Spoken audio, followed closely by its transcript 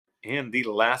And the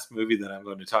last movie that I'm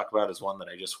going to talk about is one that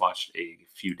I just watched a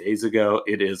few days ago.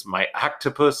 It is My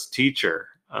Octopus Teacher,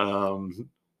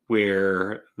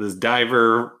 where this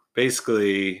diver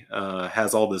basically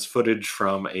has all this footage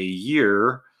from a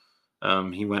year.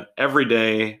 He went every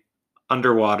day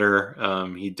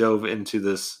underwater. He dove into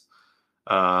this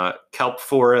kelp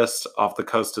forest off the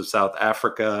coast of South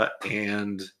Africa,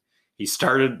 and he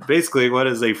started basically what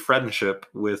is a friendship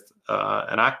with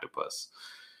an octopus.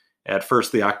 At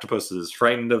first, the octopus is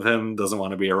frightened of him, doesn't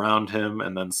want to be around him,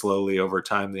 and then slowly over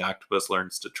time, the octopus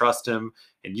learns to trust him.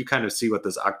 And you kind of see what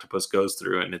this octopus goes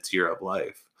through in its year of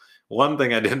life. One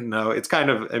thing I didn't know, it's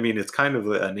kind of a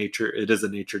nature, it is a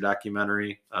nature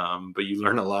documentary, but you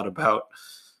learn a lot about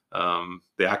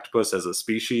the octopus as a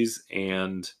species.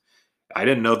 And I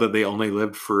didn't know that they only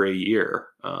lived for a year.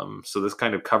 So this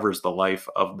kind of covers the life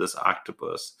of this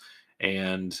octopus.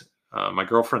 And my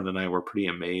girlfriend and I were pretty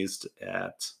amazed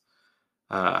at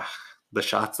uh, the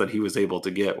shots that he was able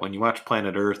to get. When you watch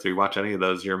Planet Earth or you watch any of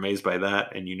those, you're amazed by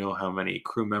that. And you know how many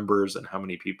crew members and how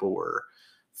many people were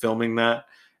filming that.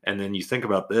 And then you think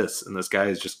about this, and this guy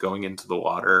is just going into the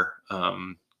water,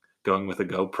 going with a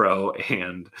GoPro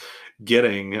and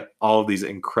getting all of these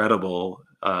incredible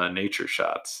nature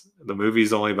shots. The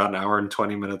movie's only about an hour and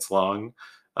 20 minutes long.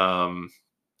 Um,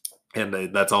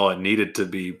 and that's all it needed to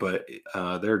be. But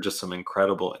there are just some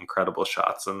incredible, incredible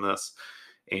shots in this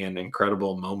and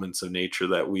incredible moments of nature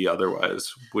that we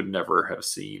otherwise would never have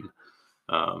seen.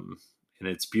 Um, and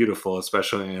it's beautiful,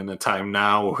 especially in a time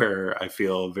now where I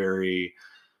feel very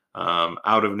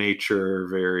out of nature,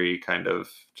 very kind of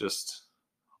just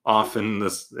off in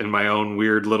my own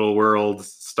weird little world,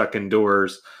 stuck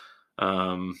indoors.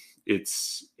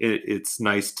 It's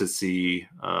nice to see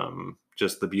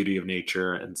just the beauty of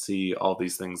nature and see all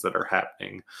these things that are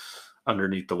happening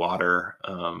underneath the water.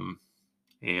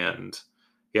 And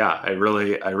yeah, I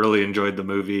really enjoyed the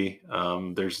movie.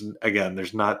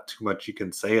 There's not too much you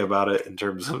can say about it in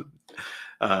terms of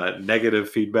negative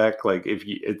feedback. Like if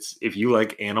you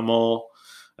like animal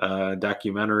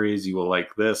documentaries, you will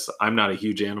like this. I'm not a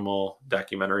huge animal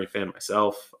documentary fan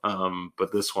myself,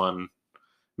 but this one,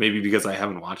 maybe because I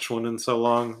haven't watched one in so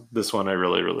long, this one I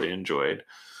really, really enjoyed.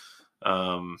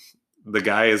 Um, the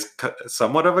guy is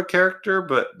somewhat of a character,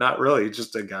 but not really.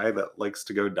 Just a guy that likes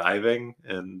to go diving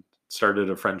and started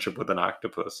a friendship with an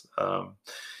octopus.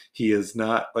 He is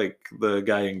not like the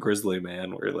guy in Grizzly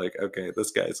Man, where you're like, okay,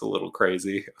 this guy's a little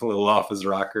crazy, a little off his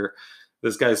rocker.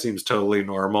 This guy seems totally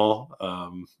normal.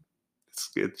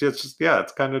 It's just yeah,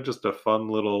 it's kind of just a fun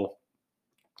little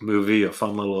movie, a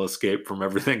fun little escape from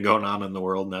everything going on in the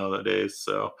world nowadays.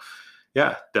 So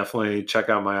yeah, definitely check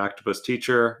out My Octopus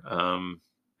Teacher.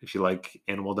 If you like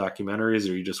animal documentaries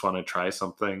or you just want to try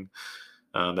something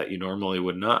that you normally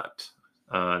would not.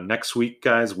 Next week,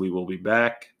 guys, we will be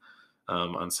back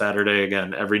on Saturday.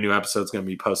 Again, every new episode is going to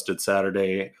be posted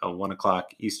Saturday, 1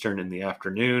 o'clock Eastern in the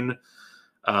afternoon.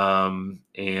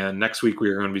 And next week, we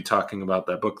are going to be talking about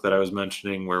that book that I was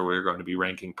mentioning where we're going to be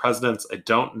ranking presidents. I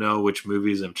don't know which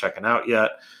movies I'm checking out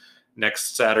yet.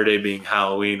 Next Saturday being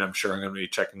Halloween, I'm sure I'm going to be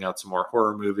checking out some more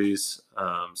horror movies.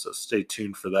 So stay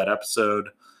tuned for that episode.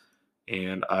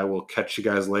 And I will catch you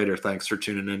guys later. Thanks for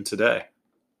tuning in today.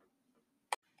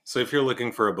 So, if you're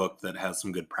looking for a book that has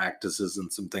some good practices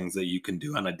and some things that you can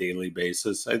do on a daily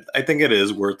basis, I think it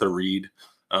is worth a read.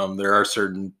 There are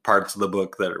certain parts of the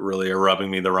book that really are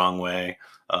rubbing me the wrong way.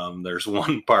 There's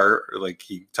one part, like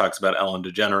he talks about Ellen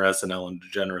DeGeneres, and Ellen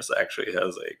DeGeneres actually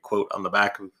has a quote on the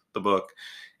back of the book.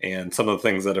 And some of the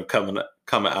things that have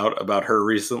come out about her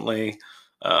recently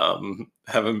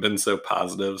haven't been so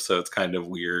positive. So it's kind of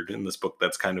weird in this book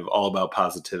that's kind of all about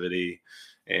positivity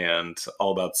and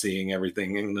all about seeing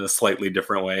everything in a slightly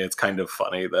different way. It's kind of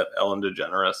funny that Ellen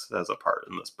DeGeneres has a part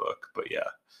in this book, but yeah,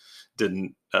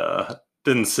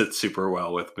 didn't sit super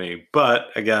well with me. But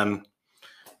again,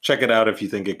 check it out if you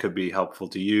think it could be helpful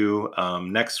to you.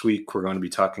 Next week, we're going to be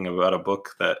talking about a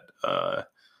book that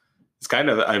it's kind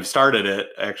of, I've started it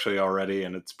actually already,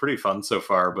 and it's pretty fun so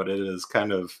far, but it is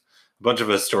kind of a bunch of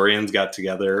historians got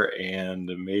together and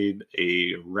made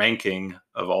a ranking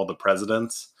of all the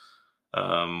presidents.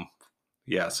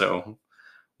 Yeah, so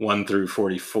 1 through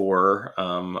 44.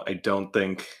 I don't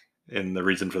think, and the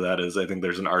reason for that is I think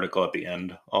there's an article at the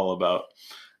end all about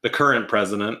the current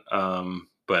president.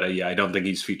 But yeah, I don't think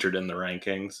he's featured in the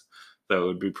rankings. That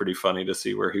would be pretty funny to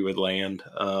see where he would land.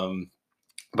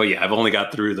 But yeah, I've only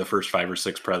got through the first 5 or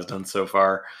 6 presidents so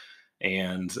far,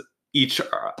 and each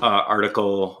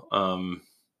article,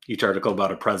 each article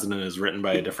about a president is written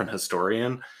by a different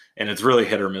historian, and it's really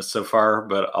hit or miss so far.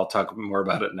 But I'll talk more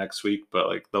about it next week. But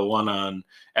like the one on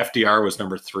FDR was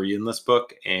number 3 in this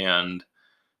book, and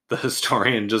the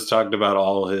historian just talked about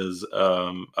all his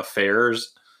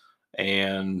affairs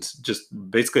and just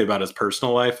basically about his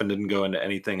personal life and didn't go into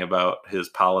anything about his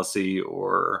policy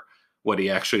or what he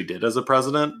actually did as a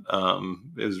president.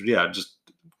 It was, yeah, just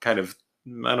kind of,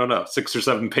 I don't know, 6 or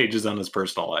 7 pages on his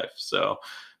personal life. So,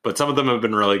 but some of them have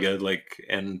been really good. Like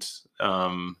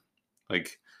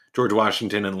George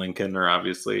Washington and Lincoln are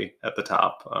obviously at the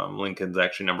top. Lincoln's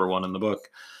actually number one in the book,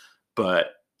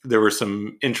 but there were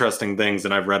some interesting things,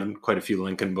 and I've read quite a few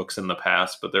Lincoln books in the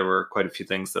past, but there were quite a few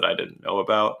things that I didn't know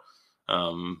about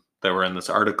that were in this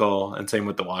article. And same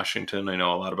with the Washington. I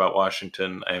know a lot about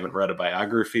Washington. I haven't read a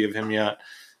biography of him yet,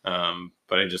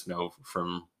 but I just know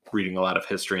from reading a lot of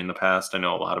history in the past, I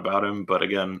know a lot about him. But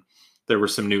again, there were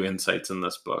some new insights in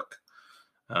this book.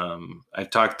 I've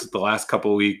talked the last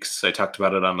couple of weeks, I talked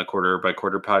about it on the Quarter by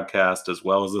Quarter podcast, as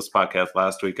well as this podcast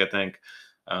last week, I think.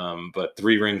 But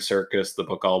Three Ring Circus, the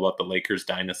book all about the Lakers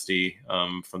dynasty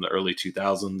from the early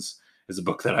 2000s, is a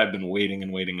book that I've been waiting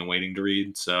to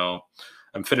read. So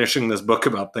I'm finishing this book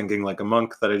about thinking like a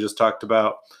monk that I just talked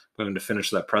about. I'm going to finish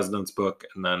that president's book,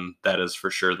 and then that is for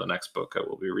sure the next book I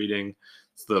will be reading.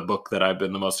 It's the book that I've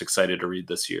been the most excited to read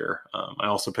this year. I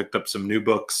also picked up some new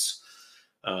books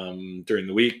during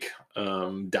the week.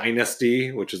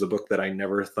 Dynasty, which is a book that I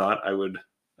never thought I would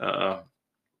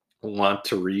want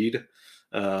to read.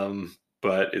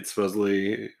 But it's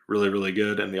supposedly really, really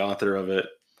good. And the author of it,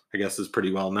 I guess, is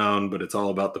pretty well known, but it's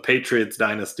all about the Patriots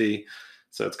dynasty.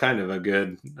 So it's kind of a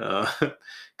good,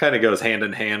 kind of goes hand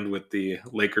in hand with the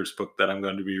Lakers book that I'm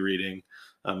going to be reading.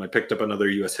 I picked up another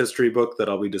U.S. history book that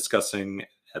I'll be discussing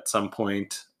at some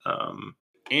point.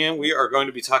 And we are going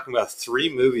to be talking about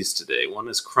 3 movies today. One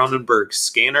is Cronenberg's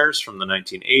Scanners from the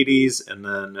 1980s, and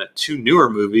then 2 newer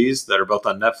movies that are both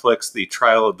on Netflix, The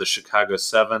Trial of the Chicago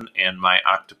 7 and My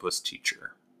Octopus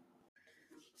Teacher.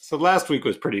 So last week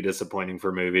was pretty disappointing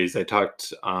for movies. I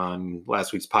talked on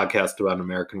last week's podcast about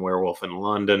American Werewolf in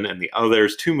London and the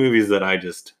others, 2 movies that I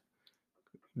just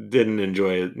didn't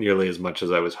enjoy nearly as much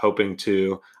as I was hoping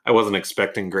to. I wasn't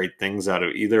expecting great things out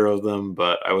of either of them,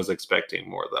 but I was expecting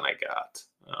more than I got.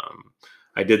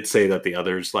 I did say that the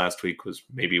others last week was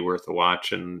maybe worth a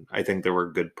watch, and I think there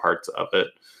were good parts of it.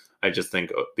 I just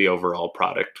think the overall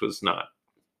product was not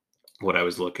what I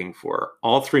was looking for.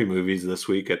 All 3 movies this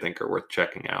week I think are worth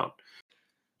checking out.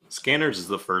 Scanners is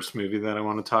the first movie that I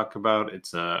want to talk about.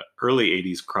 It's a early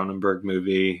 80s Cronenberg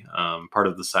movie, part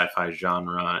of the sci-fi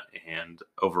genre, and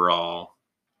overall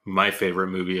my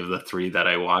favorite movie of the 3 that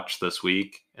I watched this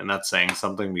week. And that's saying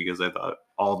something because I thought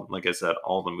like I said,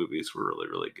 all the movies were really,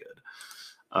 really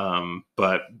good.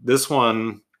 But this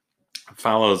one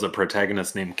follows a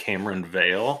protagonist named Cameron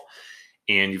Vale.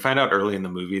 And you find out early in the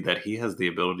movie that he has the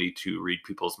ability to read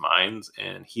people's minds,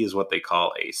 and he is what they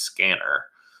call a scanner.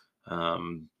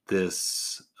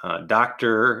 This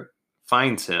doctor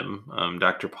finds him,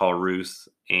 Dr. Paul Ruth,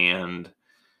 and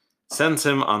sends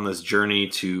him on this journey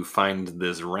to find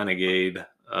this renegade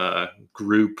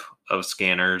group of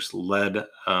scanners led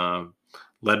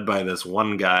by this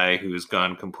one guy who's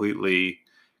gone completely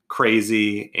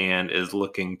crazy and is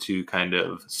looking to kind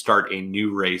of start a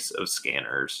new race of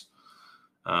scanners.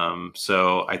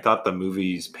 So I thought the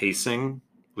movie's pacing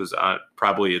was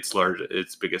probably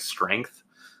its biggest strength.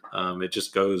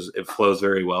 It flows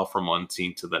very well from one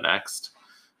scene to the next.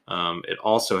 It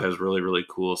also has really, really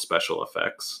cool special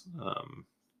effects,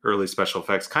 early special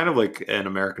effects, kind of like an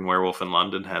American Werewolf in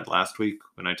London had last week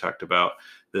when I talked about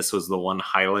this was the one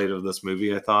highlight of this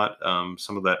movie. I thought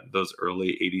some of those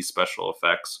early 80s special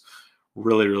effects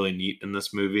really, really neat in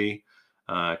this movie.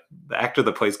 The actor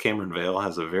that plays Cameron Vale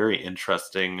has a very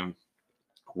interesting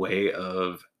way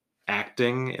of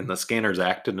acting, and the scanners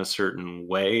act in a certain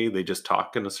way. They just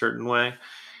talk in a certain way.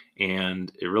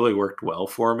 And it really worked well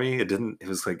for me. It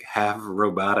was like half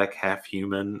robotic, half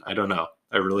human. I don't know.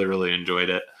 I really, really enjoyed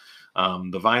it.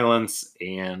 The violence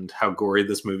and how gory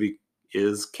this movie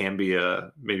can be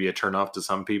maybe a turnoff to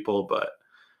some people, but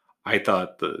I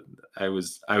thought that I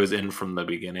was in from the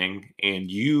beginning,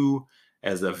 and you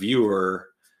as a viewer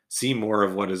see more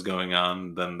of what is going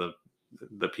on than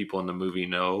the people in the movie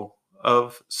know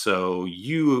of. So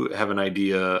you have an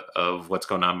idea of what's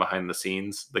going on behind the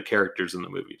scenes. The characters in the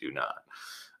movie do not.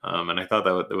 And I thought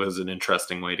that was an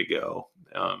interesting way to go.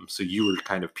 So you were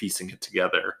kind of piecing it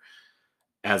together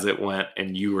as it went,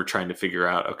 and you were trying to figure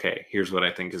out, okay, here's what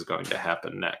I think is going to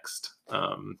happen next.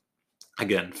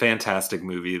 Again, fantastic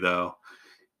movie, though.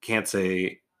 Can't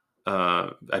say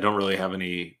I don't really have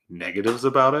any negatives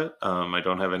about it. I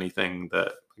don't have anything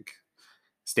that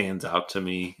stands out to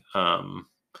me.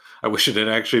 I wish it had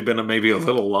actually been maybe a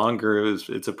little longer.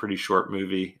 It's a pretty short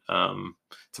movie.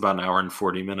 It's about an hour and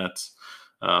 40 minutes.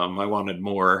 I wanted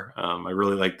more. I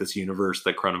really like this universe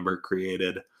that Cronenberg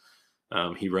created.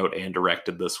 He wrote and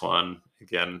directed this one.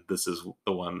 Again, this is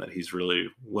the one that he's really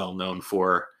well known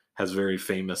for. Has very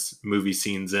famous movie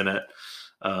scenes in it.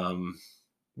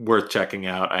 Worth checking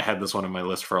out. I had this one on my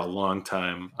list for a long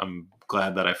time. I'm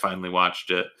glad that I finally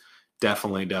watched it.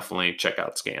 Definitely check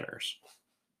out Scanners.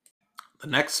 The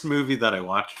next movie that I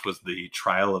watched was The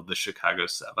Trial of the Chicago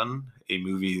Seven, a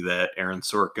movie that Aaron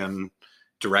Sorkin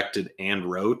directed and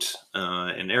wrote.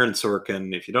 And Aaron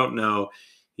Sorkin, if you don't know,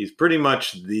 he's pretty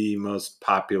much the most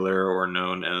popular or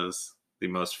known as the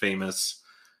most famous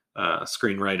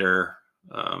screenwriter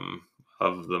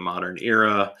of the modern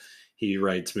era. He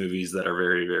writes movies that are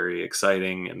very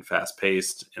exciting and fast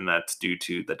paced, and that's due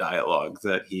to the dialogue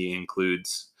that he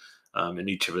includes in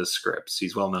each of his scripts.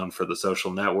 He's well known for The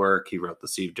Social Network. He wrote the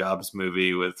Steve Jobs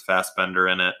movie with Fassbender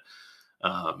in it.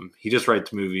 He just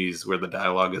writes movies where the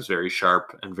dialogue is very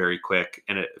sharp and very quick,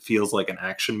 and it feels like an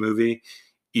action movie,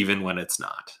 even when it's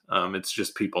not. It's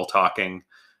just people talking,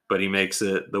 but he makes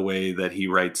it the way that he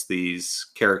writes these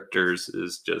characters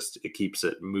is just, it keeps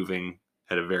it moving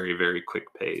at a very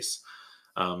quick pace.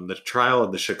 The Trial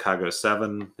of the Chicago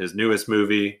Seven, his newest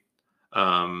movie,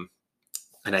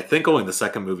 and I think only the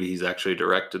second movie he's actually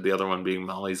directed, the other one being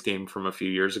Molly's Game from a few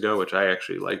years ago, which I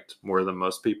actually liked more than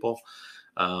most people.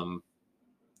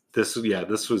 This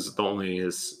was only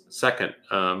his second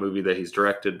movie that he's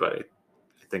directed, but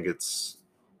I think it's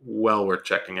well worth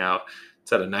checking out.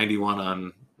 It's at a 91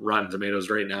 on Rotten Tomatoes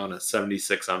right now and a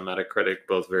 76 on Metacritic,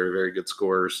 both very good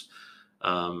scores.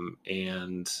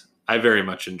 And I very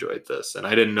much enjoyed this, and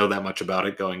I didn't know that much about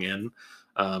it going in,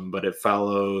 but it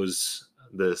follows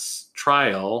this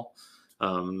trial,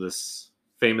 this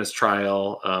famous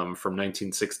trial from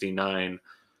 1969,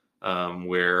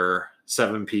 where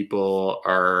 7 people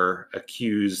are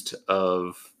accused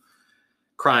of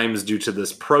crimes due to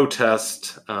this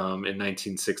protest in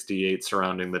 1968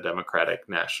 surrounding the Democratic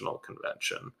National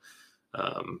Convention.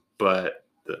 But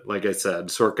like I said,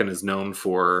 Sorkin is known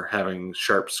for having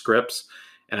sharp scripts,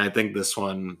 and I think this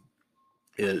one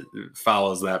it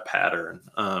follows that pattern.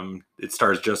 It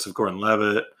stars Joseph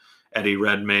Gordon-Levitt, Eddie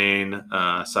Redmayne,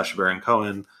 Sacha Baron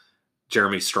Cohen,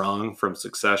 Jeremy Strong from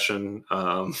Succession,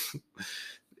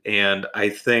 and I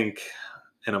think,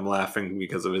 and I'm laughing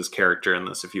because of his character in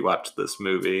this. If you watch this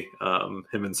movie,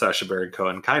 him and Sacha Baron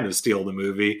Cohen kind of steal the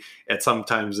movie. And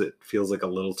sometimes it feels like a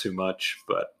little too much,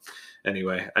 but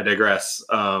anyway, I digress.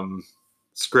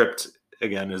 Script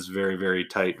again is very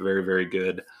tight, very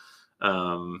good.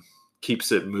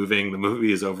 Keeps it moving. The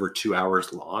movie is over 2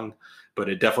 hours long, but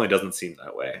it definitely doesn't seem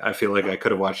that way. I feel like I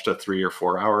could have watched a 3 or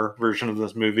 4 hour version of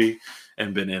this movie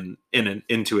and been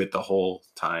into it the whole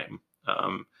time.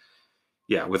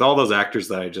 Yeah, with all those actors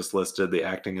that I just listed, the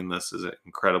acting in this is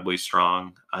incredibly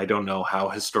strong. I don't know how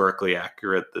historically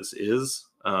accurate this is.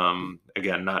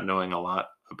 Again, not knowing a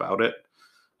lot about it.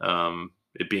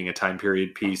 It being a time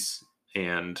period piece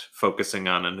and focusing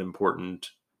on an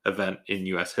important event in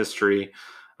U.S. history.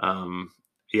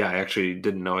 Yeah, I actually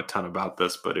didn't know a ton about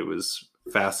this, but it was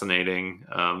fascinating.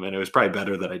 And it was probably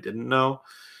better that I didn't know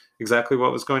exactly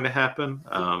what was going to happen.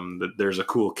 There's a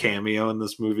cool cameo in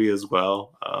this movie as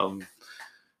well.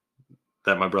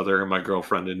 That my brother and my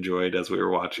girlfriend enjoyed as we were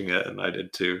watching it, and I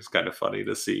did too. It's kind of funny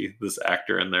to see this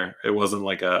actor in there. It wasn't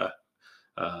like a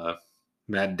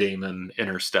Matt Damon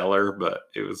Interstellar, but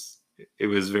it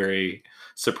was very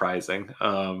surprising.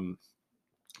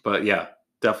 But yeah,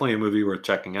 definitely a movie worth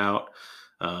checking out.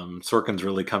 Sorkin's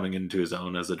really coming into his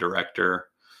own as a director.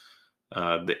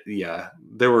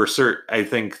 There were I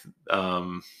think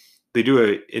they do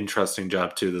an interesting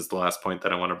job too. This is the last point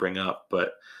that I want to bring up,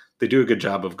 but they do a good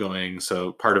job of going.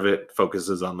 So part of it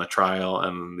focuses on the trial,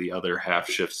 and the other half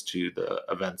shifts to the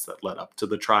events that led up to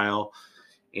the trial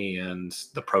and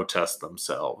the protests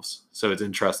themselves. So it's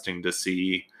interesting to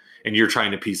see, and you're trying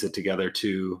to piece it together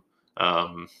too,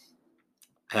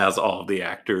 as all the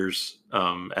actors,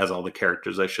 as all the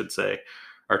characters, I should say,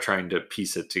 are trying to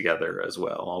piece it together as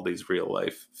well. All these real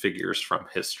life figures from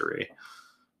history.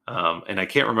 And I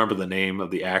can't remember the name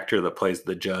of the actor that plays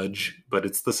the judge, but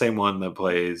it's the same one that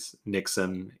plays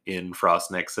Nixon in Frost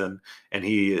Nixon. And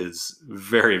he is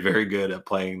very good at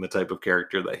playing the type of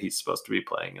character that he's supposed to be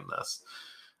playing in this.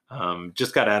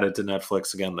 Just got added to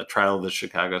Netflix again, The Trial of the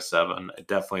Chicago Seven. I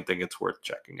definitely think it's worth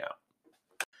checking out.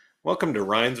 Welcome to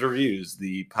Ryan's Reviews,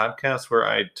 the podcast where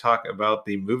I talk about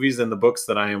the movies and the books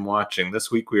that I am watching.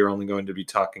 This week we are only going to be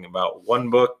talking about one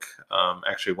book,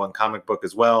 actually one comic book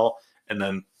as well, and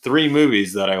then 3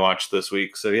 movies that I watched this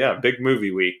week. So yeah, big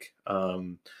movie week.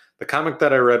 The comic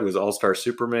that I read was All-Star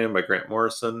Superman by Grant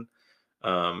Morrison.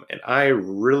 And I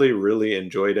really, really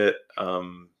enjoyed it.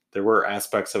 There were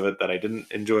aspects of it that I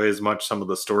didn't enjoy as much. Some of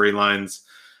the storylines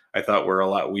I thought were a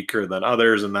lot weaker than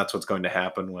others, and that's what's going to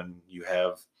happen when you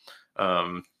have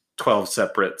um, 12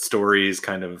 separate stories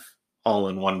kind of all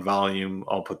in one volume,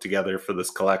 all put together for this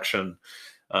collection.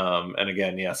 And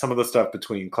again, yeah, some of the stuff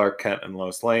between Clark Kent and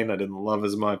Lois Lane I didn't love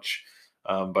as much,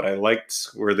 but I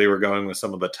liked where they were going with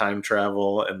some of the time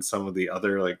travel and some of the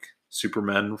other like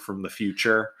Supermen from the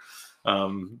future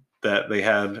that they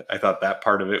had. I thought that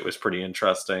part of it was pretty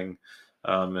interesting.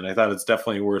 And I thought it's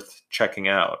definitely worth checking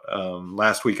out.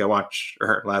 Last week I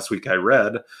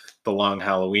read The Long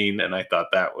Halloween, and I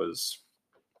thought that was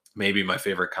maybe my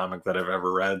favorite comic that I've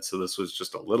ever read. So this was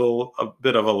just a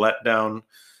bit of a letdown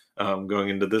going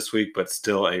into this week, but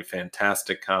still a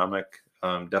fantastic comic.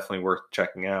 Definitely worth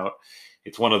checking out.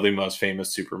 It's one of the most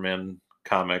famous Superman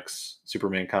comics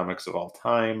of all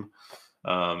time,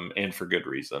 and for good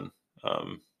reason.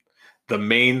 Um, the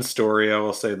main story, I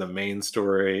will say, the main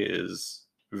story is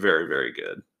very, very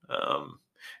good.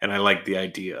 And I like the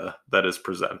idea that is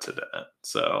presented in it.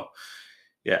 So,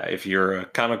 yeah, if you're a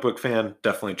comic book fan,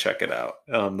 definitely check it out.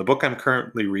 The book I'm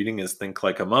currently reading is Think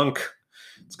Like a Monk.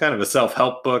 It's kind of a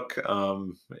self-help book,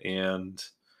 and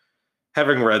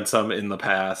having read some in the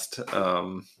past,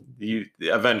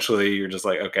 you're just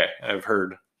like, okay, I've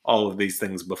heard all of these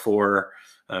things before.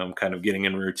 Kind of getting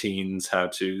in routines, how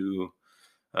to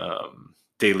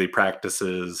daily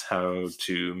practices, how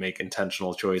to make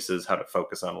intentional choices, how to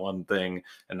focus on one thing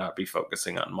and not be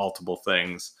focusing on multiple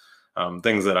things.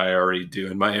 Things that I already do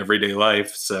in my everyday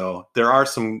life. So there are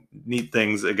some neat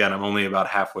things. Again, I'm only about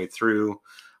halfway through.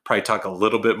 Probably talk a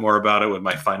little bit more about it with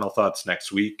my final thoughts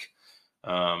next week.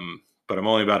 But I'm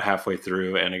only about halfway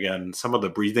through. And again, some of the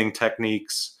breathing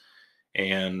techniques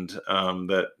and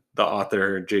that the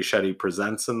author Jay Shetty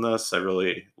presents in this, I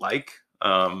really like,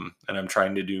 and I'm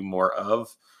trying to do more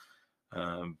of.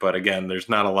 But again, there's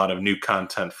not a lot of new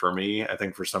content for me. I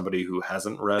think for somebody who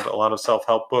hasn't read a lot of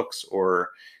self-help books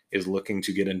or is looking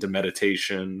to get into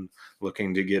meditation,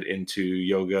 looking to get into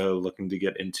yoga, looking to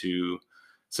get into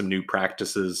some new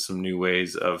practices, some new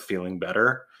ways of feeling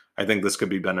better, I think this could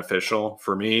be beneficial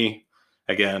for me.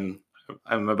 Again,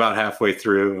 I'm about halfway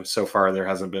through. So far, there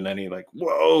hasn't been any like,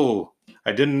 whoa,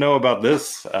 I didn't know about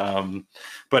this.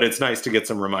 But it's nice to get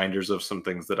some reminders of some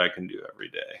things that I can do every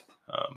day.